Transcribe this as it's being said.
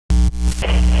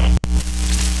Oh.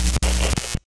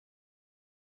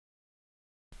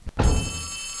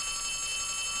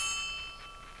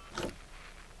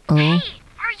 Hey,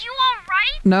 are you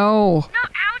alright? No. No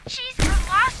ouchies or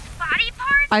lost body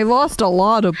parts? I lost a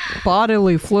lot of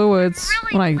bodily fluids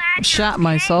when I shat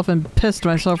myself and pissed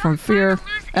myself from fear.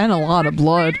 And a lot of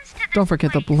blood. Don't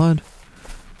forget the blood.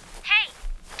 Hey,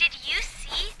 did you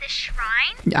see the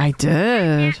shrine? I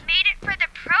did. CatNap made it for the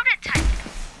prototype.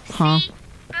 Huh? See,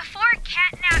 before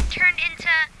CatNap turned into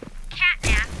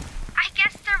CatNap, I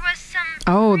guess there was some...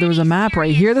 Oh, there was a map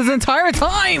right here this entire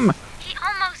time! He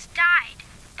almost died,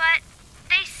 but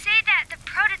they say that the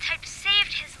prototype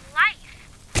saved his life,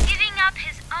 giving up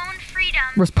his own freedom.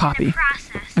 Where's Poppy? In the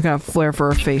process. I got a flare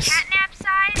for her face. In CatNap's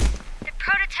eyes, the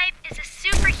prototype is a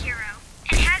superhero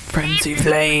and has Frenzy saved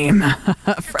flame.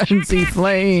 so Frenzy CatNap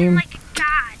flame. treats him like a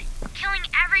god, killing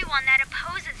everyone that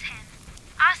opposes him,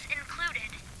 us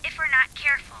included, if we're not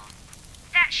careful.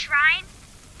 That shrine,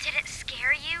 did it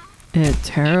scare you? It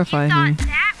terrified me. If you thought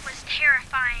that was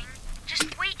terrifying,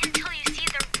 just wait until you see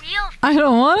the real thing. I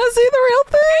don't want to see the real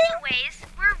thing. Anyways,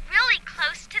 we're really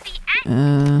close to the end. I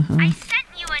Uh-huh. sent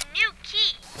you a new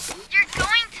key. You're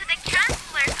going to the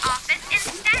counselor's office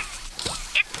instead.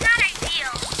 It's not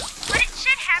ideal, but it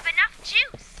should have enough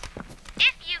juice.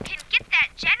 If you can get that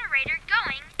generator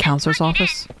going, Counselor's plug it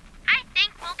office? in, I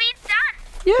think we'll be done.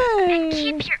 Yay! And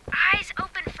keep your eyes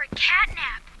open for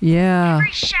CatNap. Yeah.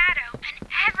 Every shadow and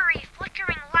every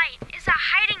flickering light is a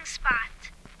hiding spot.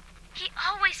 He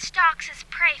always stalks his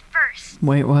prey first.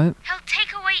 Wait, what? He'll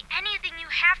take away anything you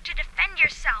have to defend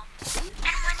yourself.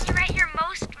 And when you're at your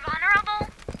most vulnerable,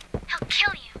 he'll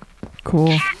kill you. Cool.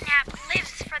 CatNap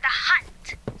lives for the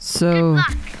hunt. So... Good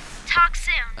luck. Talk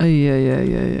soon.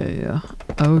 Yeah.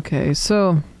 Okay,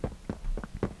 so...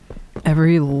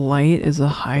 Every light is a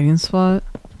hiding spot?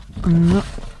 No.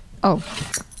 Oh.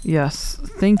 Yes.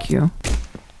 Thank you.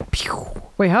 Pew.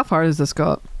 Wait, how far does this go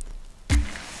up?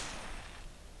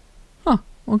 Huh.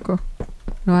 Okay. You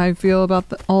know how I feel about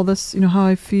all this? You know how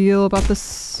I feel about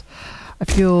this? I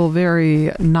feel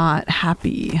very not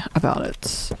happy about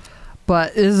it.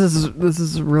 But this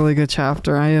is a really good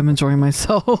chapter. I am enjoying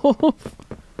myself.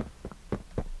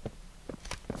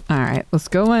 Alright, let's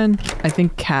go in. I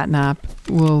think CatNap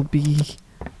will be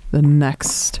the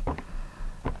next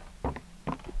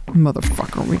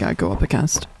motherfucker we gotta go up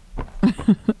against.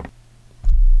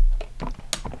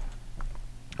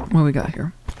 What we got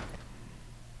here?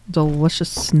 Delicious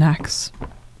snacks.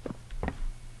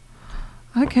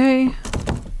 Okay.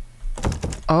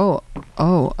 Well,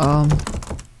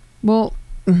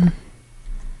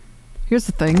 here's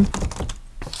the thing.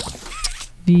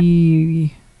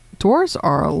 The doors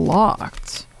are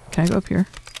locked. Can I go up here?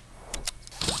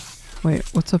 Wait,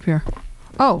 what's up here?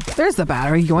 Oh, there's the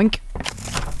battery. Yoink.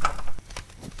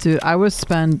 Dude, I would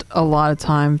spend a lot of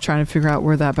time trying to figure out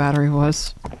where that battery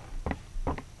was.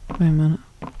 Wait a minute.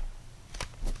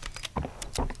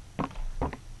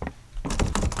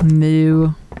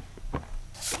 No.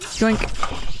 Yoink.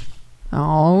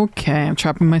 Okay, I'm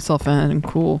trapping myself in.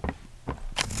 Cool.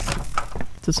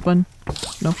 This one?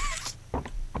 No.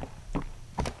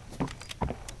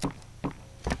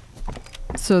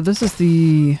 So this is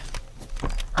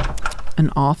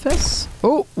an office?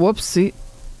 Oh, whoopsie.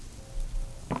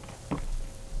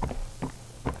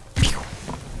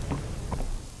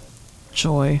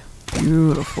 Joy.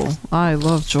 Beautiful. I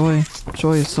love joy.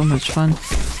 Joy is so much fun.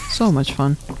 So much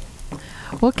fun.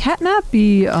 Will CatNap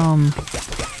be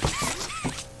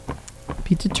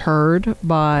deterred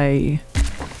by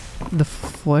the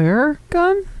flare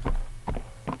gun?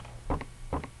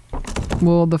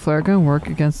 Will the flare gun work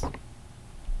against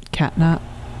CatNap?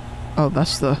 Oh,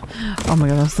 that's the... Oh my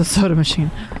god, that's the soda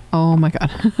machine. Oh my god.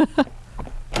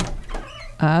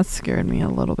 That scared me a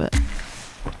little bit.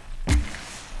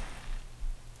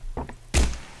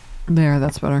 There,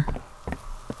 that's better.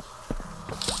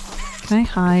 Can I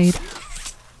hide?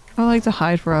 I like to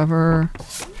hide forever.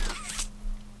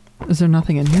 Is there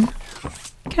nothing in here?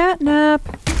 CatNap!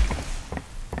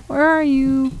 Where are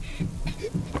you?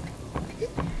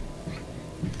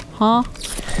 Huh?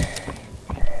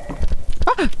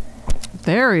 Ah!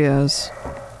 There he is.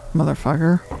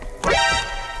 Motherfucker.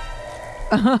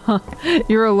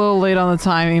 You're a little late on the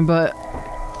timing, but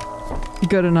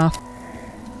good enough.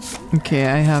 Okay,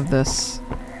 I have this.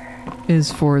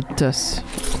 Is for this.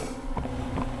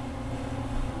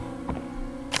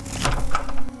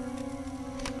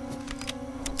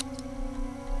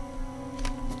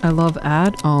 I love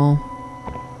ad. Oh.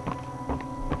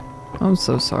 I'm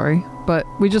so sorry. But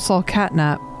we just saw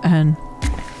CatNap and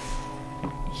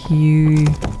he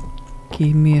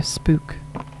gave me a spook.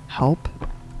 Help?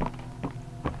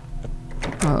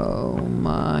 Oh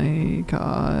my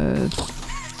god.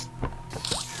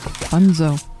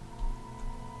 Bunzo.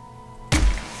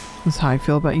 That's how I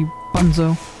feel about you,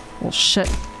 Bunzo. Well, shit.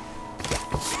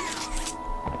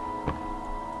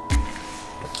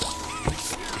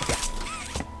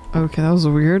 Okay, that was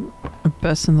weird.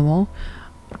 Best in the wall.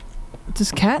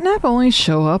 Does CatNap only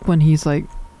show up when he's like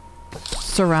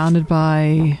surrounded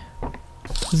by...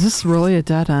 Is this really a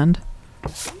dead end?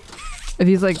 If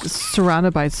he's like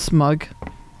surrounded by smug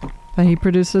that he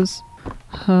produces?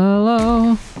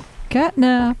 Hello,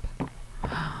 CatNap.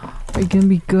 Are you gonna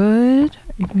be good?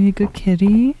 Are you gonna be a good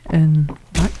kitty and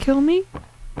not kill me?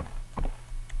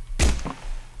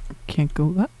 Can't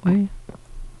go that way.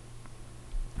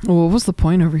 Well, what was the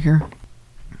point over here?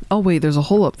 Oh wait, there's a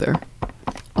hole up there.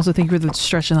 Also, thank you for the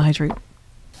stretch and the hydrate.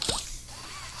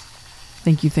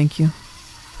 Thank you, thank you.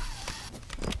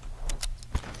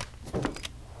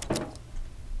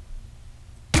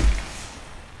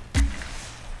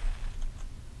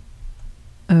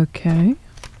 Okay.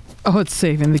 Oh, it's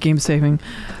saving. The game's saving.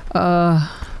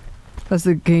 That's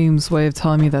the game's way of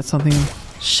telling me that some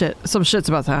shit's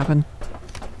about to happen.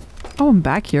 Oh, I'm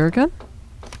back here again?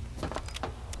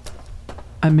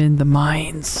 I'm in the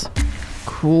mines.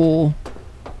 Cool.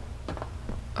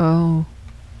 Oh.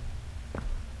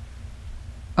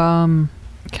 Can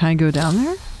I go down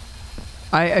there?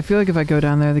 I feel like if I go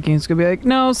down there, the game's gonna be like,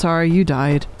 no, sorry, you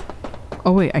died.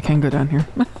 Oh wait, I can go down here.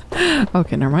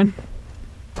 Okay, never mind.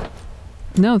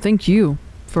 No, thank you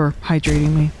for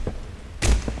hydrating me.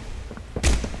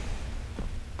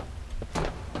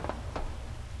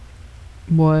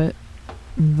 What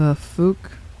the fook?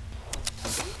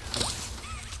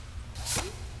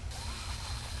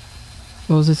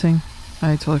 What was I saying?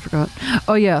 I totally forgot.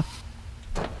 Oh yeah.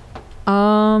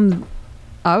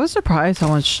 I was surprised how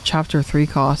much chapter 3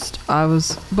 cost.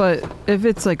 But if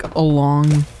it's like a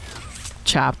long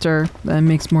chapter, that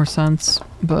makes more sense.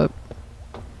 But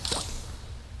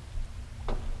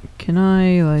can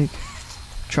I like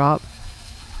drop?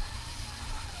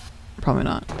 Probably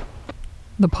not.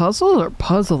 The puzzles are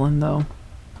puzzling though.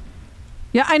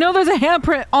 Yeah, I know there's a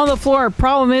handprint on the floor.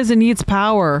 Problem is it needs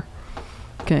power.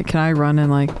 Okay, can I run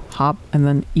and like hop and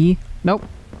then E? Nope.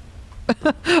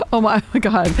 Oh my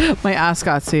god, my ass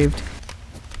got saved.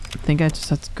 I think I just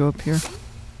have to go up here.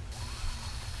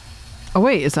 Oh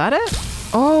wait, is that it?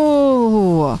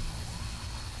 Oh!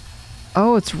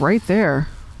 Oh, it's right there.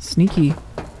 Sneaky.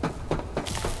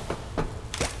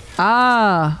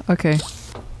 Ah, okay.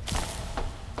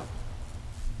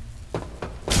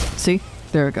 See?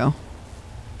 There we go.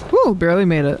 Woo, barely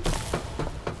made it.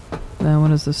 Then what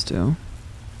does this do?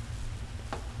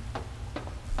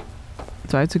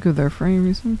 Do I have to go there for any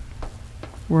reason?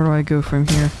 Where do I go from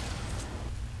here?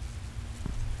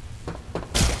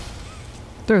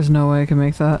 There's no way I can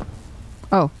make that.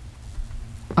 Oh.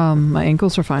 My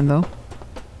ankles are fine though.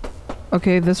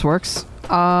 Okay, this works.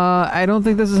 I don't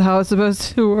think this is how it's supposed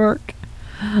to work.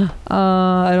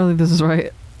 I don't think this is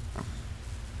right.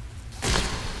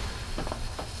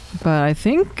 But I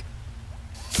think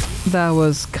that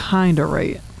was kinda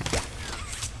right.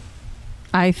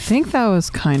 I think that was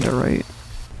kinda right.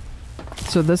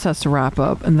 So this has to wrap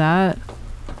up, and that...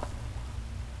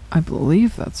 I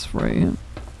believe that's right.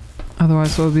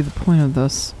 Otherwise, what would be the point of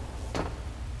this?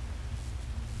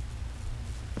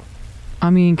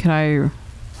 I mean, can I...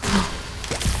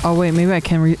 Oh wait, maybe I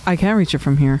can reach it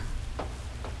from here.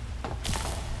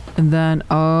 And then...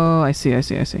 Oh, I see.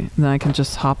 And then I can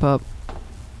just hop up.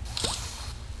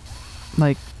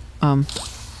 Like,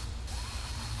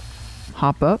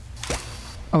 hop up?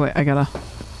 Oh wait, I gotta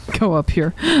go up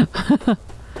here.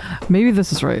 Maybe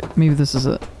this is right. Maybe this is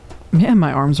it. Man,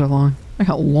 my arms are long. I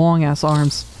got long ass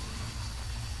arms.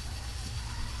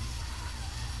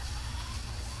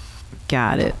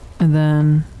 Got it. And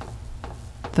then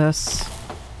this.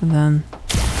 And then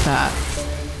that.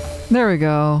 There we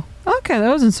go. Okay, that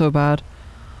wasn't so bad.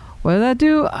 What did that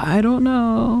do? I don't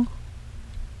know.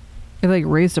 It like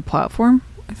raised a platform,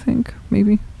 I think.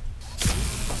 Maybe.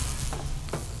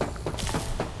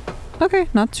 Okay,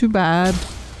 not too bad.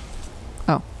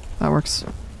 Oh, that works.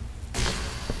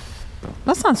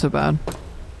 That's not so bad.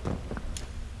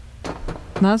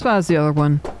 Not as bad as the other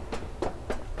one.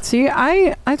 See,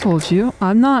 I told you,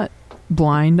 I'm not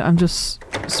blind, I'm just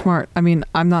smart. I mean,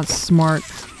 I'm not smart.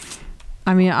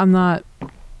 I mean, I'm not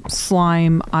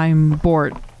slime, I'm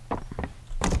bored.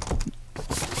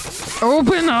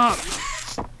 Open up!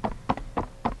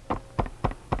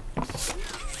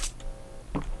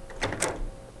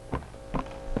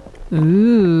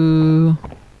 Ooh.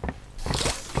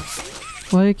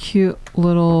 What a cute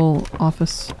little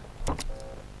office.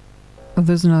 Oh,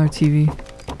 there's another TV.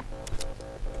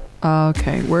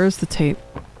 Okay, where's the tape?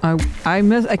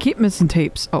 I keep missing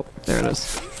tapes. Oh, there it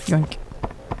is. Yoink.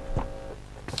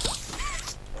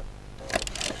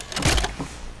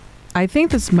 I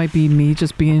think this might be me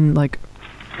just being like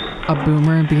a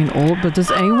boomer and being old, but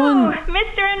does anyone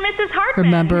Mr. and Mrs. Hartman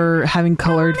remember having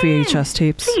colored VHS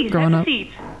tapes growing up?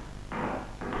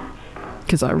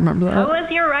 Because I remember that. How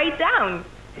was your ride down?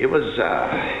 It was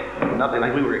nothing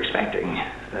like we were expecting.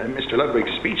 Mr.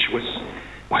 Ludwig's speech was,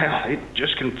 well, it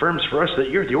just confirms for us that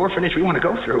you're the orphanage we want to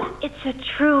go through. It's a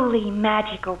truly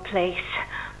magical place.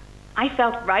 I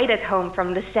felt right at home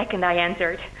from the second I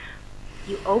entered.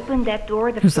 You opened that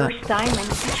door the first time and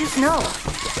you just know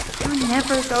you're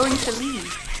never going to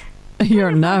leave.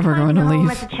 You're never going to leave.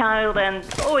 As a child and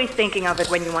always thinking of it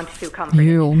when you want to feel comforted.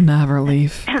 You'll never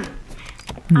leave. I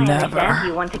understand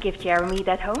you want to give Jeremy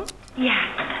that home?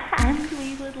 Yes, and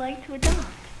we would like to adopt.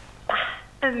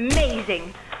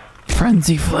 Amazing.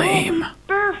 Frenzy flame.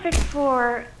 Perfect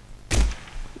for...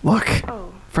 Look.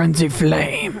 Oh. Frenzy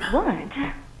flame. What?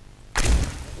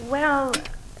 Well...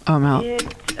 Oh, I'm out. It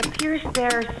appears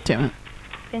there's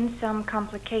been some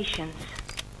complications.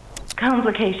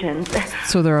 Complications?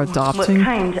 So they're adopting? What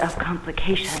kind of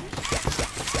complications?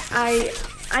 I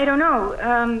don't know.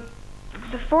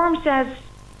 The form says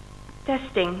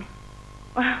testing.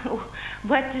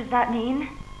 What does that mean?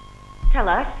 Tell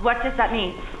us, what does that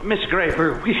mean? Miss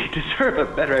Graper, we deserve a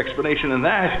better explanation than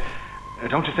that.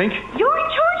 Don't you think? You're in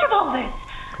charge of all this!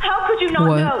 How could you not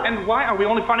know? And why are we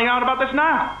only finding out about this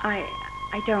now?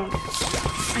 I don't.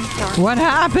 I'm sorry. What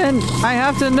happened? I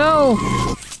have to know.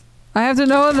 I have to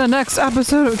know in the next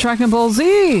episode of Dragon Ball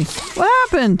Z. What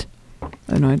happened? I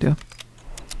have no idea.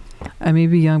 I may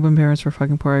be young, but parents were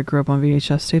fucking poor. I grew up on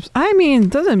VHS tapes. I mean, it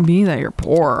doesn't mean that you're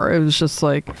poor. It was just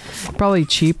like probably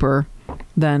cheaper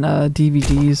than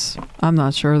DVDs. I'm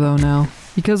not sure though now.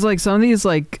 Because like some of these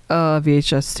like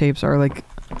VHS tapes are like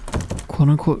quote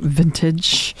unquote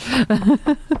vintage.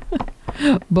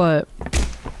 But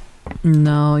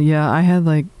no, yeah, I had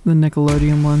like the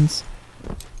Nickelodeon ones.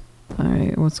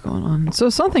 Alright, what's going on? So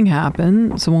something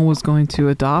happened. Someone was going to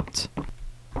adopt.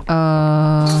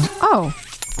 Oh.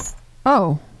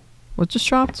 What just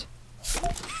dropped?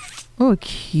 Oh, a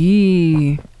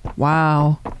key.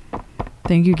 Wow.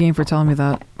 Thank you, game, for telling me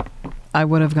that. I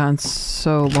would have gotten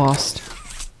so lost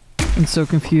and so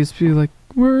confused. Be like,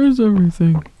 where is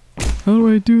everything? How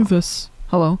do I do this?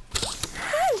 Hello?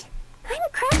 Hi,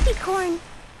 I'm Crafty Corn.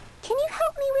 Can you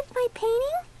help me with my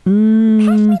painting?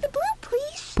 Pass me the blue,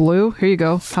 please. Blue? Here you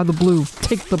go. Have the blue.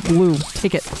 Take the blue.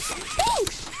 Take it.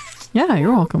 Thanks. Yeah,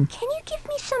 you're welcome. Can you give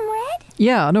me some red?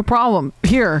 Yeah, no problem.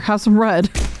 Here, have some red.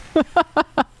 More red,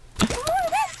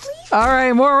 please. All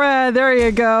right, more red. There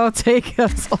you go. Take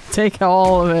us. Take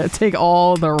all of it. Take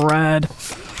all the red.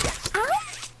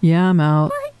 Out? Yeah, I'm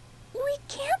out. But we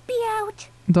can't be out.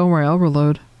 Don't worry, I'll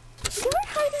reload. You're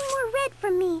hiding more red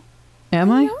from me.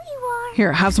 Am I? I know you are.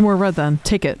 Here, have some more red then.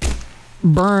 Take it.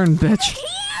 Burn, bitch.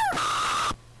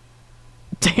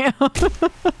 Damn.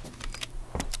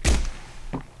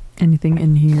 Anything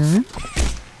in here?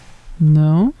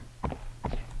 No.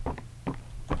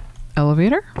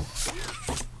 Elevator?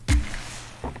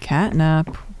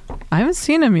 CatNap. I haven't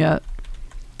seen him yet.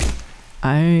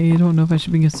 I don't know if I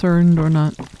should be concerned or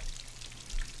not.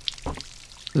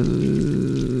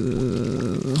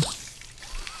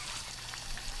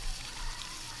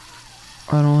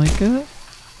 I don't like it.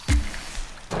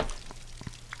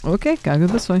 Okay, gotta go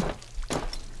this way.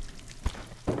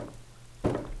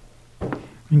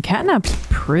 And CatNap's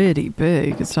pretty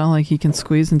big. It's not like he can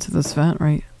squeeze into this vent,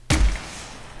 right?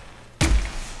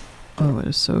 Oh, it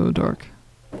is so dark.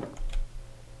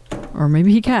 Or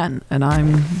maybe he can, and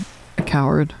I'm a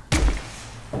coward.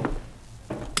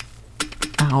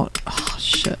 Out. Oh,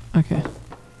 shit. Okay.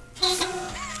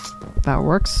 That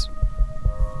works.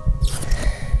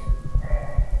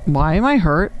 Why am I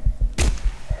hurt?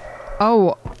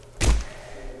 Oh.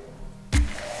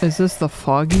 Is this the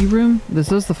foggy room?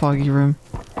 This is the foggy room.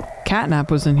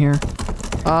 CatNap was in here.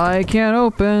 I can't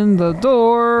open the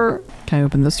door. Can I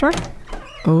open this door?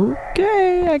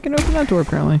 Okay, I can open that door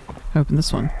apparently. I open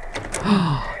this one.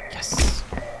 Oh, yes.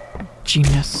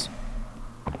 Genius.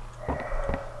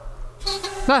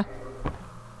 Ah!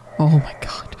 Oh my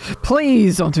god.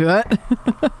 Please don't do that.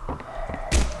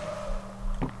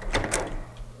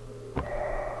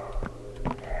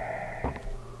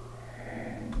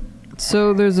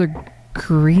 So there's a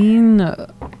green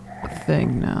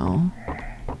thing now.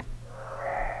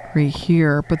 Right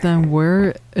here. But then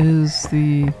where is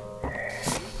the...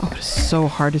 Oh, it is so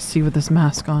hard to see with this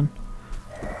mask on.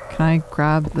 Can I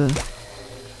grab the...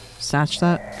 Snatch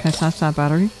that? Can I snatch that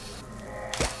battery?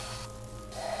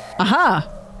 Aha!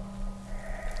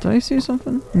 Did I see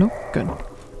something? Nope. Good.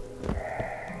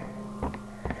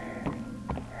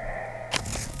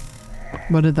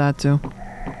 What did that do?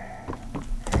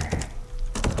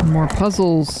 More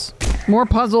puzzles. More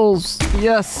puzzles.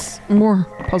 Yes. More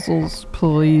puzzles,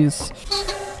 please.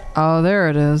 Oh, there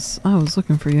it is. I was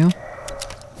looking for you.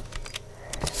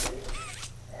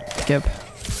 Skip.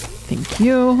 Thank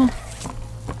you.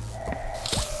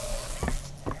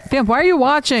 Damn, why are you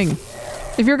watching?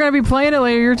 If you're gonna be playing it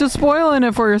later, you're just spoiling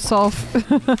it for yourself.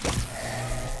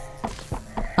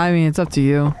 I mean, it's up to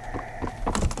you.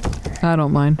 I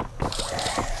don't mind.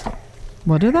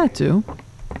 What did that do?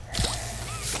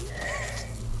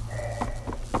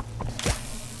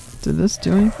 Did this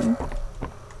do anything?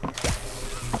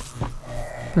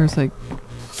 There's like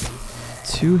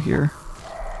 2 here.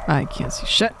 I can't see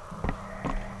shit.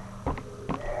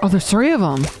 Oh, there's 3 of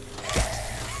them.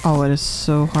 Oh, it is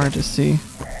so hard to see.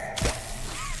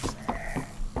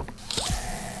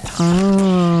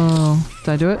 Oh,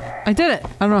 did I do it? I did it!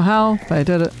 I don't know how, but I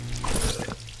did it.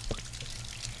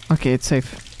 Okay, it's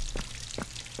safe.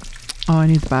 Oh, I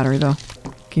need the battery though.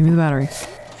 Give me the battery.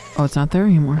 Oh, it's not there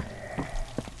anymore.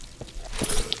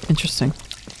 Interesting.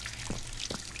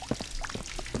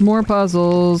 More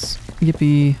puzzles.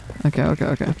 Yippee. Okay, okay,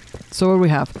 okay. So what do we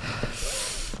have?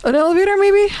 An elevator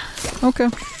maybe? Okay.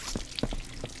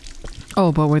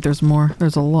 Oh, but wait, there's more.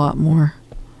 There's a lot more.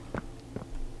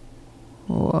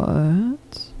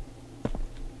 What?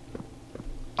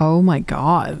 Oh my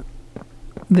god.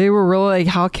 They were really like,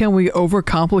 how can we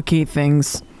overcomplicate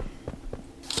things?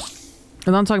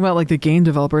 And I'm talking about like the game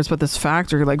developers, but this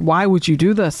factory, like, why would you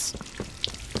do this?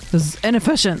 This is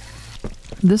inefficient.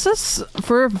 This is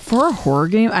for a horror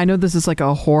game. I know this is like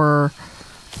a horror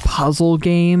puzzle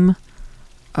game.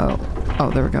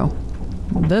 Oh, there we go.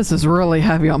 This is really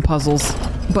heavy on puzzles,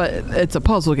 but it's a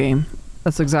puzzle game.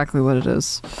 That's exactly what it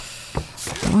is.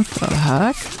 What the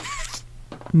heck?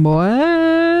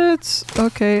 What?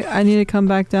 Okay, I need to come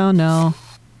back down now.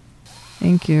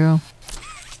 Thank you.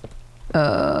 Wait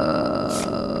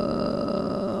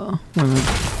a minute.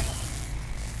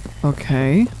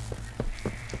 Okay.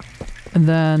 And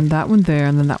then that one there,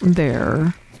 and then that one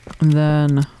there. And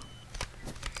then...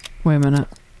 Wait a minute.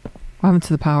 What happened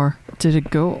to the power? Did it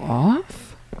go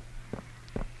off?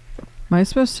 Am I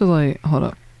supposed to like... Hold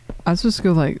up. I was supposed to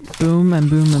go like boom and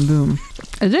boom and boom.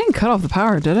 It didn't cut off the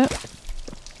power, did it?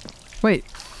 Wait.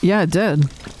 Yeah, it did.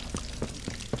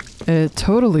 It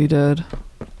totally did.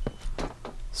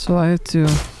 So I have to...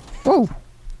 Whoa!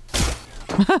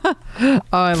 Oh,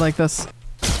 I like this.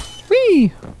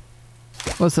 Whee!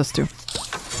 What's this do?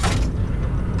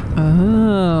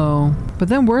 Oh. But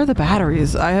then where are the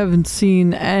batteries? I haven't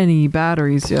seen any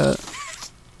batteries yet.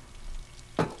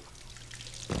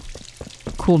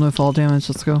 Cool, no fall damage.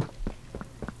 Let's go.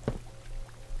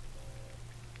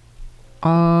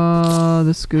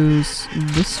 This goes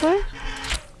this way?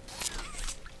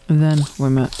 And then, wait a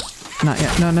minute. Not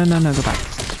yet. No, no, no, no, go back.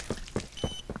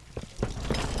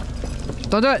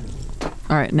 Don't do it!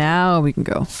 Alright, now we can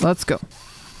go. Let's go.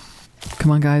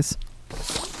 Come on, guys.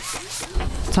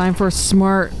 Time for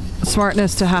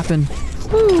smartness to happen.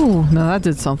 Ooh, no, that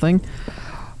did something.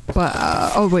 But,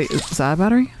 oh wait, is that a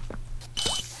battery?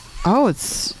 Oh,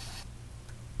 it's...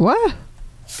 What?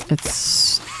 It's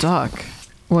stuck.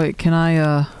 Wait, can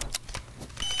I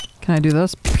do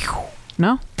this?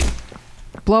 No?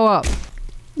 Blow up.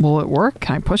 Will it work?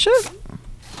 Can I push it?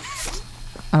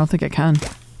 I don't think I can.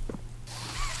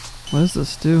 What does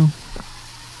this do?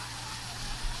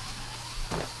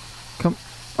 Come.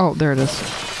 Oh, there it is.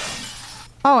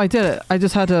 Oh, I did it. I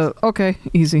just had to... Okay,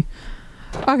 easy.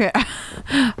 Okay.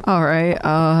 Alright,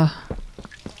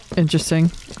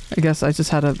 interesting. I guess I just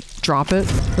had to drop it.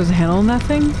 There's a handle on that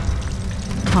thing?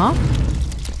 Huh?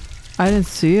 I didn't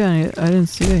see any... I didn't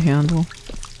see a handle.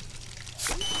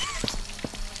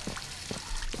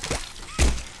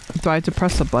 Do I have to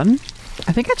press a button?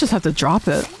 I think I just have to drop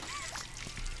it.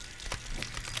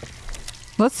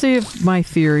 Let's see if my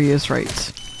theory is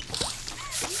right.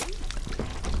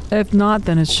 If not,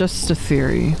 then it's just a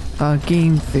theory. A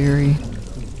game theory.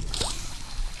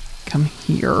 Come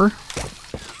here.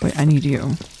 Wait, I need you.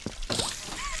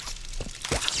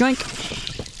 Yoink!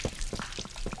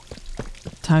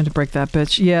 Time to break that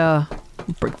bitch. Yeah,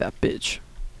 break that bitch.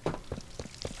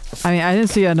 I mean, I didn't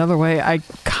see another way. I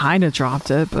kind of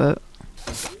dropped it, but...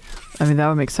 I mean, that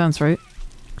would make sense, right?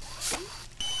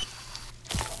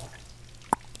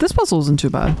 This puzzle isn't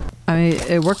too bad. I mean,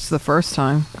 it works the first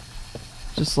time.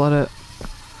 Just let it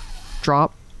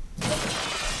drop.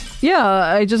 Yeah,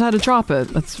 I just had to drop it.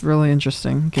 That's really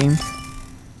interesting game.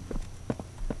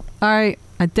 Alright,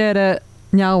 I did it.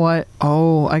 Now what?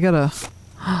 Oh, I gotta...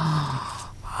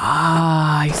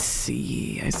 Ah, I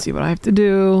see. I see what I have to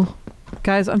do.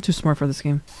 Guys, I'm too smart for this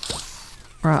game.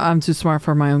 Or I'm too smart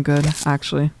for my own good,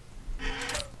 actually.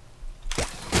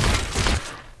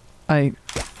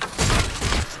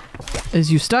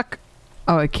 Is you stuck?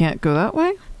 Oh, I can't go that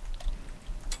way?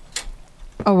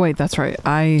 Oh wait, that's right.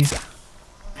 I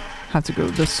have to go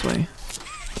this way.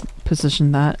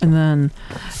 Position that, and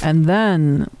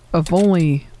then if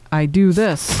only I do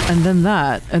this, and then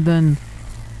that, and then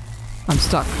I'm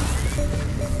stuck.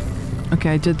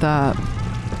 Okay, I did that.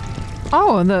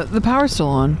 Oh, and the power's still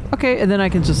on. Okay, and then I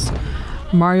can just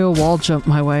Mario wall jump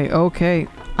my way. Okay.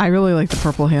 I really like the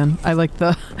purple hand. I like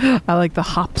the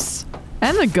hops.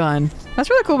 And the gun. That's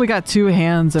really cool. We got 2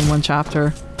 hands in 1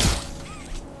 chapter.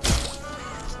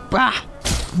 Bah!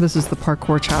 This is the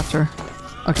parkour chapter.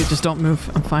 Okay, just don't move.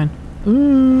 I'm fine.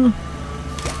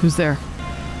 Who's there?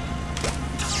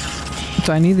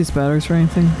 Do I need these batteries for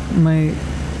anything? Might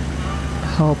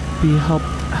help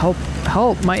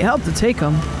might help to take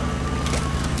them.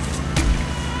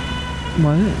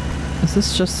 What? Is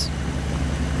this just...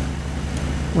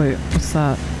 Wait, what's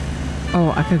that?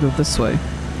 Oh, I could go this way.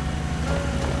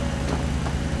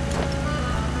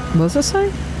 What does this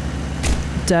say?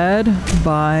 Dead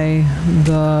by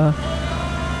the...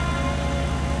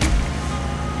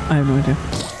 I have no idea.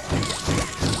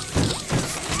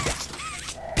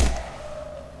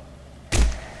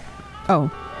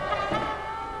 Oh.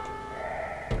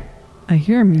 I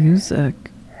hear music,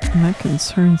 and that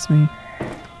concerns me.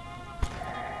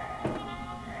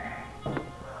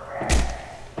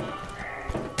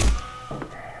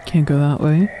 Can't go that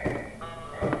way.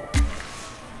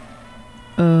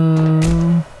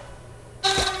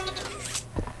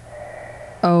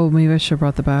 Oh, maybe I should have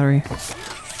brought the battery.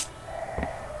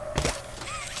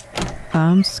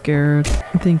 I'm scared.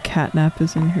 I think CatNap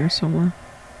is in here somewhere.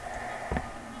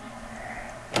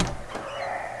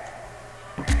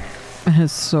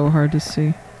 It's so hard to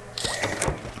see.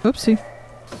 Oopsie.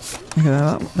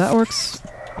 Okay, that works.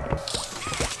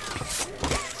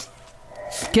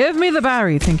 Give me the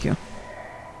battery, thank you.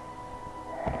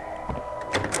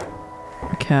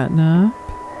 CatNap.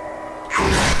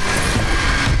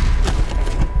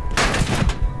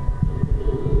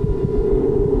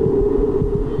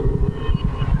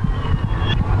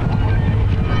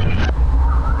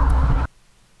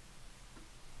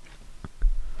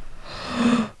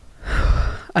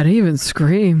 I didn't even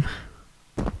scream.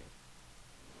 Find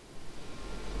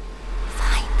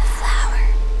the flower.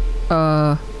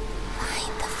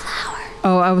 Find the flower.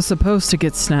 Oh, I was supposed to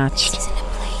get snatched. This isn't a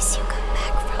place you come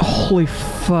back from. Holy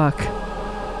fuck.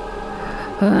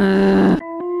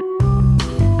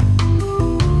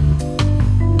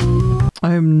 I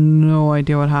have no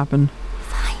idea what happened.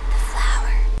 Find the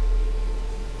flower.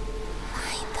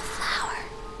 Find the flower.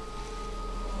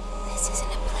 This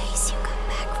isn't a place you come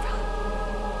back from.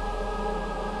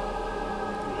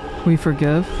 We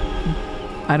forgive?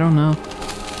 I don't know.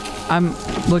 I'm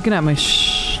looking at my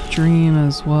stream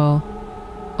as well.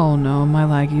 Oh no, am I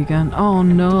laggy again? Oh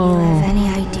no. Do you have any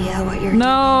idea what you're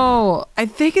No! I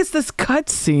think it's this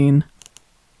cutscene.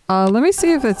 Let me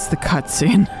see if it's the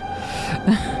cutscene.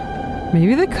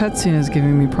 Maybe the cutscene is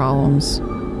giving me problems.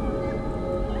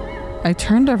 I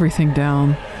turned everything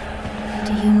down.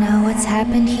 Do you know what's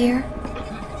happened here?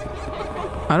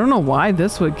 I don't know why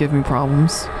this would give me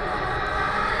problems.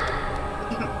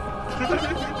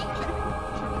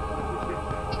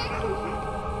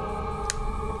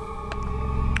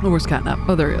 Oh, where's CatNap?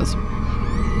 Oh, there he is.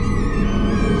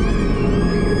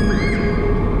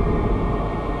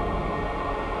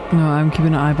 No, I'm keeping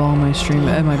an eyeball on my stream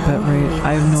at my bit rate.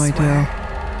 I have no idea.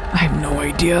 I have no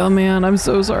idea, man. I'm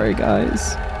so sorry,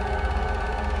 guys.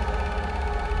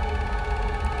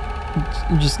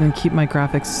 I'm just gonna keep my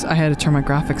graphics. I had to turn my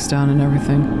graphics down and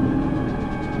everything.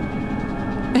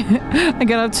 I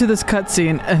got up to this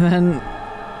cutscene and then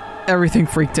everything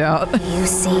freaked out. Do you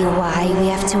see why we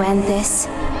have to end this?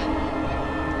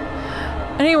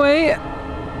 Anyway,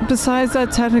 besides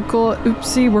that technical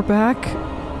oopsie, we're back.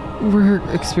 We're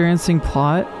experiencing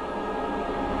plot.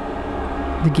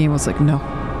 The game was like, no.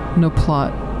 No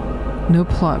plot. No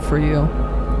plot for you.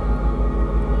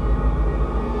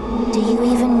 Do you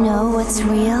even know what's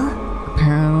real?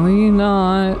 Apparently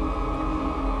not.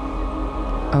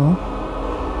 Oh.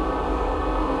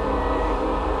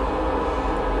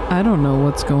 I don't know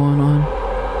what's going on.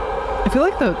 I feel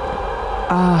like the...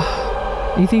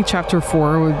 you think chapter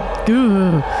 4 would...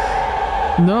 Ugh.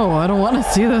 No, I don't want to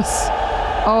see this.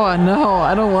 Oh, no,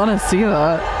 I don't want to see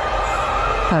that.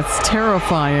 That's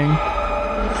terrifying.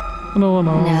 I don't want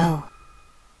to... No,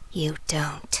 you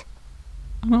don't.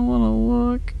 I don't want to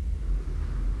look.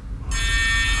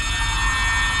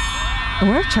 I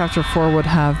wonder if chapter 4 would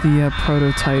have the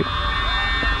prototype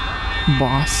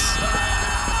boss.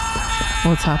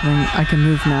 What's happening? I can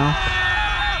move now.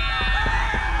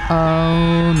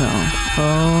 Oh no.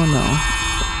 Oh no.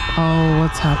 Oh,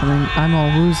 what's happening? I'm all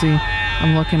woozy.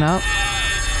 I'm looking up.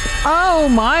 Oh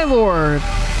my lord!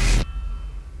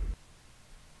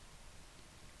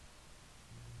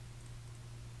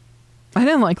 I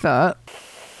didn't like that.